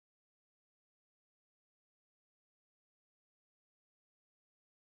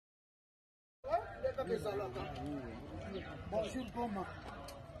Bonjour, comment?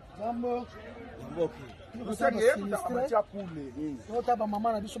 Jambo. Otaba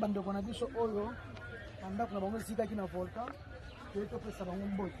mama na biso bandeko na biso oyo bandako na bango sika kina volcan to pesa bango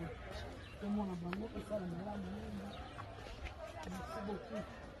mbote to mona bango pesa na malamu merci beaucoup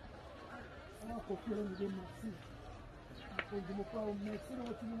on a copié le merci merci de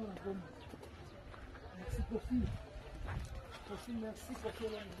votre numéro na goma merci Koffi merci Koffi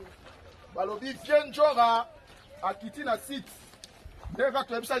balobi Vienjora akiti na site ndeka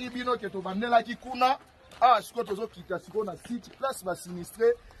toyebisaki bino ke tobandelaki kuna siko tozokita siko na site place ba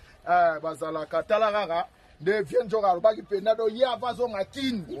sinistree bazalaka tala kaka nde Vienjora alobaki pena do ye avazonga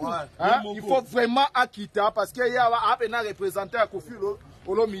tini il faut vraiment akita parce que ye apena représenter ya Koffi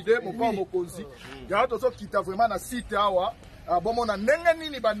olomide mokwa mokonzi ya tozokita vraiment na site awa bomona ndenge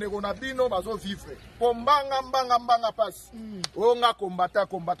nini bandeko na bino bazovivre po mbanga pasi oyo nga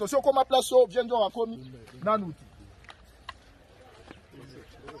kombata so okoma place oyo Vienjora akomi nanuti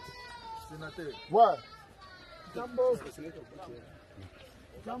ouais. Jambo.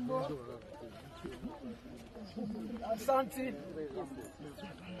 Jambo. Asante.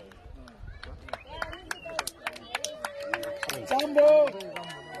 Jambo.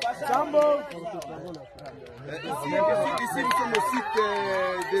 Jambo. Ici nous sommes au site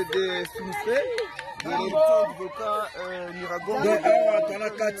de Sinistree, de l'éruption du volcan Miragon.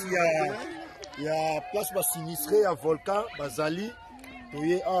 Il y a place ba Sinistree à volcan Bazali. Pour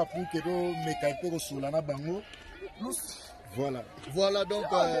que nous mettions sur la bango. Voilà donc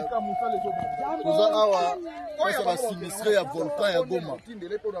nous avons sinistré à volcan et à goma.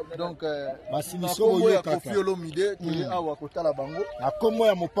 Donc sinistré à Koffi olomide qui awa kota la bango. A comment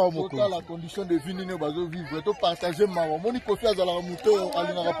ya mopa o moko. La condition de vie ni bazo vivre to partager maman. Moni Koffi azala moto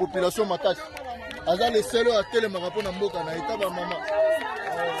alina la population makasi. Aza le seul à télé marapo na mboka na eta ba mama.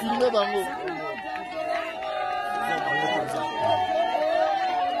 Filmer bango.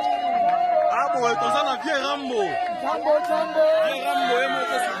 Ouais, t'as un vieux Rambo. Jambo. Vieux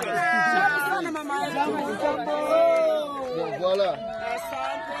Rambo, donc voilà.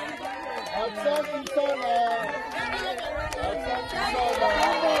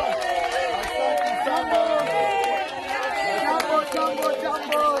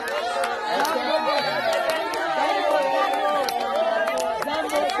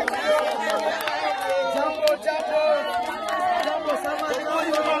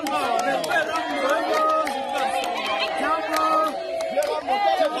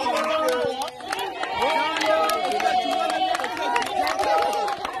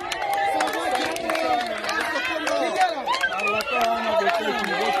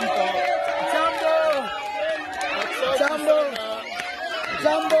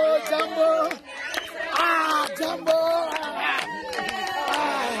 Jambo.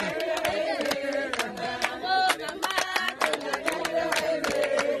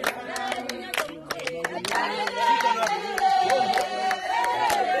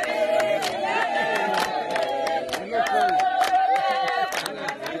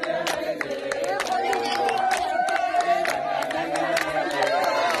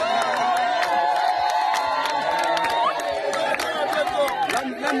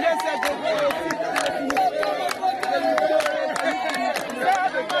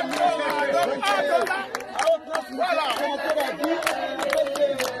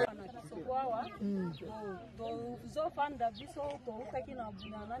 Zofanda biso to utaki na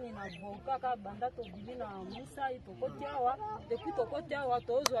bunana na boka banda to bibina musa to kotiawa depuis to kotiawa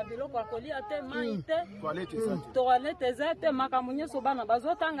to zo biloko akolia te maite toilette zete makamunye so bana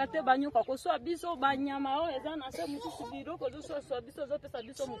bazotanga te banyuka ko so biso banyama o eza na se musu biloko so biso zote sa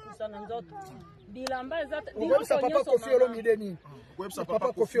biso mukusa na nzoto bilamba ezate biloko papa Koffi olomide ni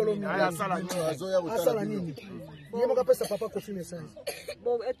papa Koffi olomide asala nini yemo kapesa papa Koffi message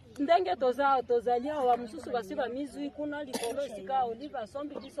bon ndenge tozalia wa mususu basiba mizui kuna likolo sika oliva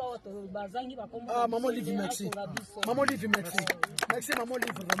sombi biso to bazangi bakombo maman live merci maman live merci maman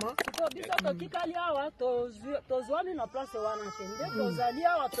live vraiment to biso to kikalia wa to zwani na place wana kende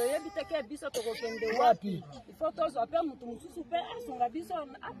tozalia wa to yebiteke biso to kokende wapi ifo to zo pe mutu mususu pe asunga biso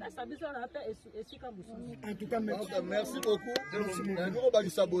apesa biso na pe esika mususu en tout cas merci beaucoup ngoko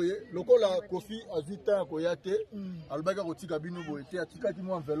balisaboye lokola Koffi azita ko yate albaka kotika bino boete atika ki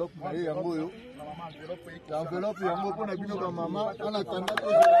mo enveloppe na ye yango yo enveloppe yango pona bino ba mama ana tanda ko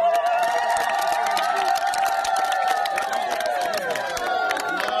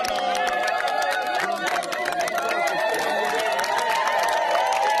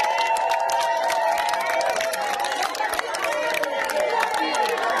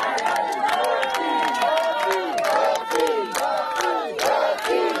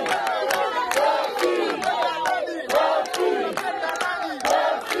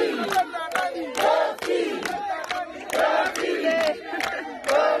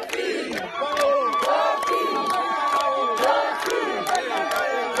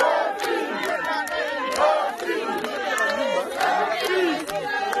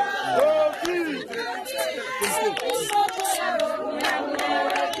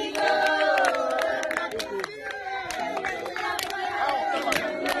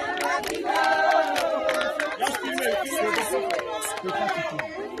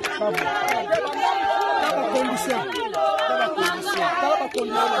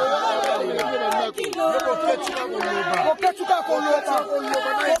bokethu ka koloba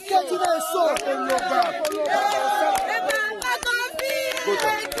bokethu na eso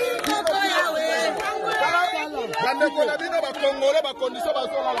bandeko na bino bakongole bakondisio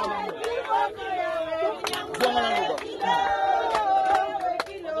bazolala nango zonga nango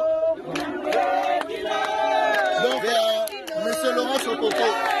donc monsieur Laurent Sokoto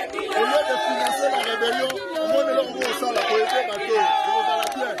au lieu de financer la rébellion on est là pour ça la poésie bateau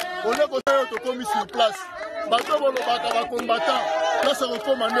on est comme sur place bateau bolobaka ba combattant place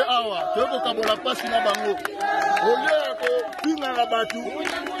recommandé awa to kokabola passe na bango au lieu ko pinga na batu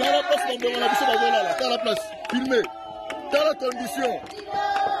tala place bango na biso bazolala tala place filmer tala condition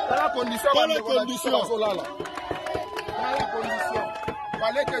bazolala tala condition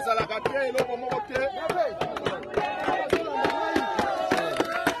balete ezalaka te eloko moko te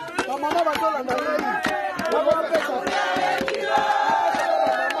bamama bazolanda